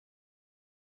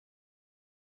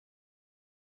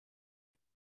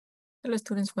Hello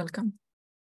students, welcome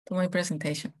to my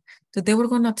presentation. Today we're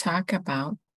going to talk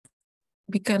about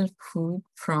typical food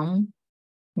from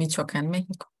Michoacan,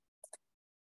 Mexico.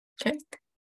 Okay.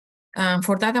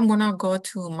 For that, I'm going to go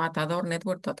to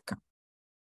matadornetwork.com.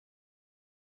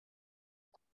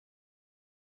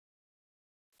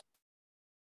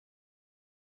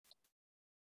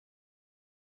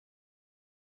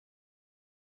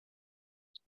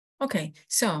 Okay,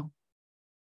 so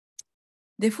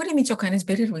the food in Michoacan is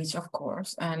very rich, of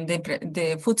course, and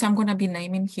the foods I'm going to be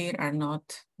naming here are not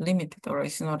limited, or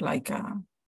it's not like a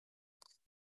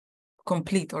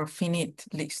complete or finite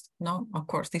list. No, of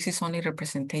course, this is only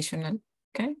representational.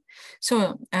 Okay,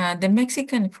 so the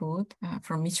Mexican food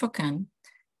from Michoacán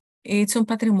es un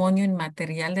patrimonio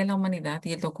inmaterial de la humanidad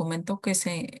y el documento que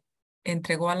se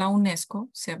entregó a la UNESCO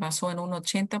se basó en un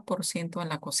 80% en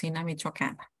la cocina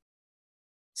michoacana.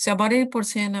 So about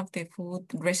 80% of the food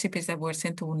recipes that were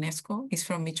sent to UNESCO is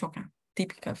from Michoacán,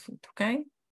 typical food, okay?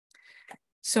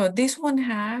 So this one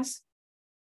has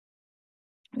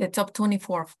the top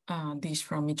 24 dish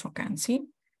from Michoacán, see?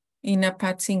 In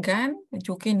Apatzingán,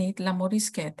 you can eat la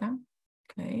morisqueta,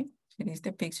 okay? Here is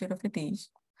the picture of the dish.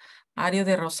 Área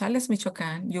de Rosales,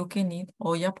 Michoacán, you can eat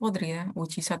olla podrida,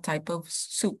 which is a type of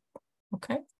soup,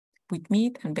 okay? With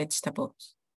meat and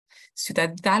vegetables.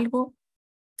 Ciudad Hidalgo,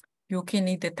 you can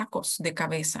eat the tacos de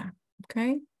cabeza,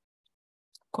 okay?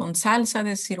 Con salsa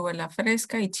de ciruela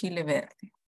fresca y chile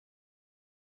verde.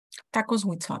 Tacos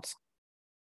with salsa.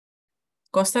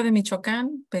 Costa de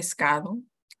Michoacán, pescado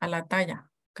a la talla,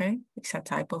 okay? It's a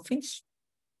type of fish.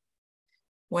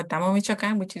 Huetamo,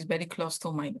 Michoacán, which is very close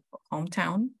to my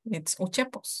hometown, it's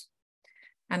uchepos.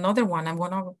 Another one I'm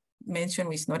going to mention,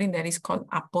 which is not in there, is called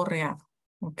aporreado,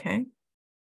 okay?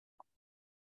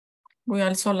 We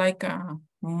also like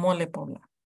mole pobla,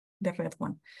 the red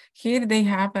one. Here they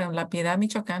have La Piedad,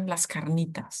 Michoacán, las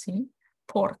carnitas, see?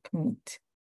 Pork meat.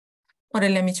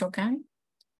 Morelia, Michoacán,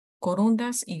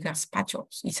 corundas y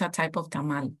gazpachos. It's a type of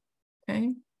tamal,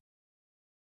 okay?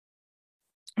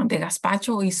 And the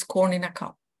gazpacho is corn in a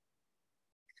cup.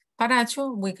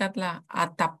 Paracho, we got la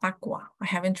atapacua. I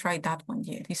haven't tried that one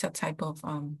yet. It's a type of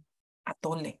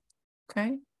atole,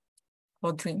 okay?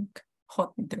 Or drink,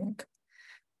 hot drink.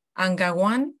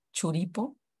 Angawan,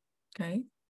 churipo, okay?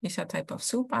 It's a type of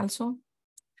soup also.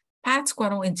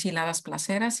 Pátzcuaro, enchiladas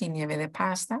placeras y nieve de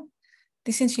pasta.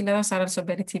 These enchiladas are also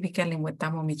very typical in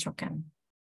Huetamo, Michoacán.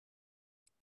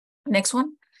 Next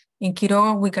one, in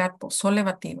Quiroga, we got pozole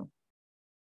batido.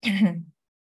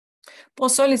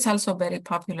 Pozole is also very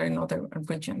popular in other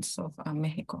regions of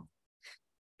Mexico.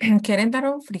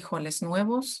 Querétaro, frijoles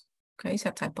nuevos, okay, it's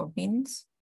a type of beans.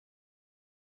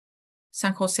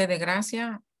 San José de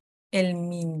Gracia, el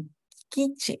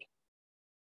minquiche,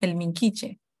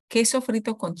 queso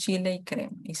frito con chile y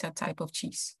crema, it's a type of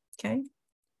cheese, okay.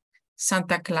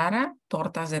 Santa Clara,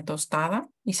 tortas de tostada,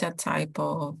 is a type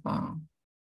of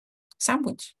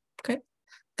sandwich, okay.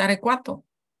 Tarecuato,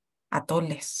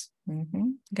 atoles,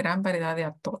 gran variedad de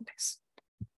atoles.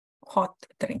 Hot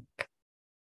drink.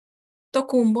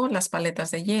 Tocumbo, las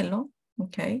paletas de hielo,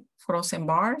 okay. Frozen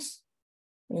bars.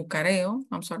 Ucareo,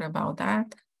 I'm sorry about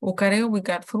that. Ucareo, we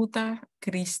got fruta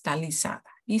cristalizada.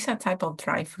 It's a type of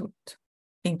dry fruit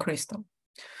in crystal.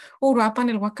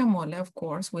 Uruapan, el guacamole, of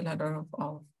course, with a lot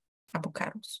of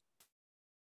avocados.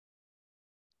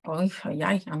 Oh,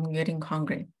 I'm getting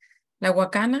hungry. La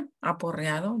Huacana,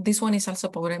 aporreado. This one is also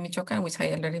Pobre, Michoacán, which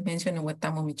I already mentioned in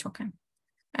Huetamo, Michoacán.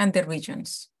 And the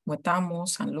regions, Huetamo,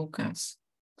 San Lucas.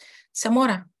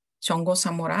 Zamora, chongos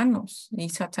zamoranos.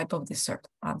 It's a type of dessert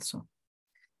also.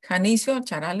 Janicio,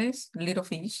 charales, little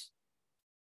fish.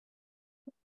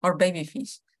 Or baby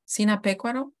fish.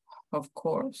 Sinapecuaro, of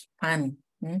course. Pan.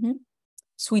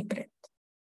 Sweet bread.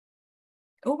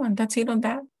 Oh, and that's it on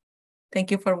that.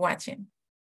 Thank you for watching.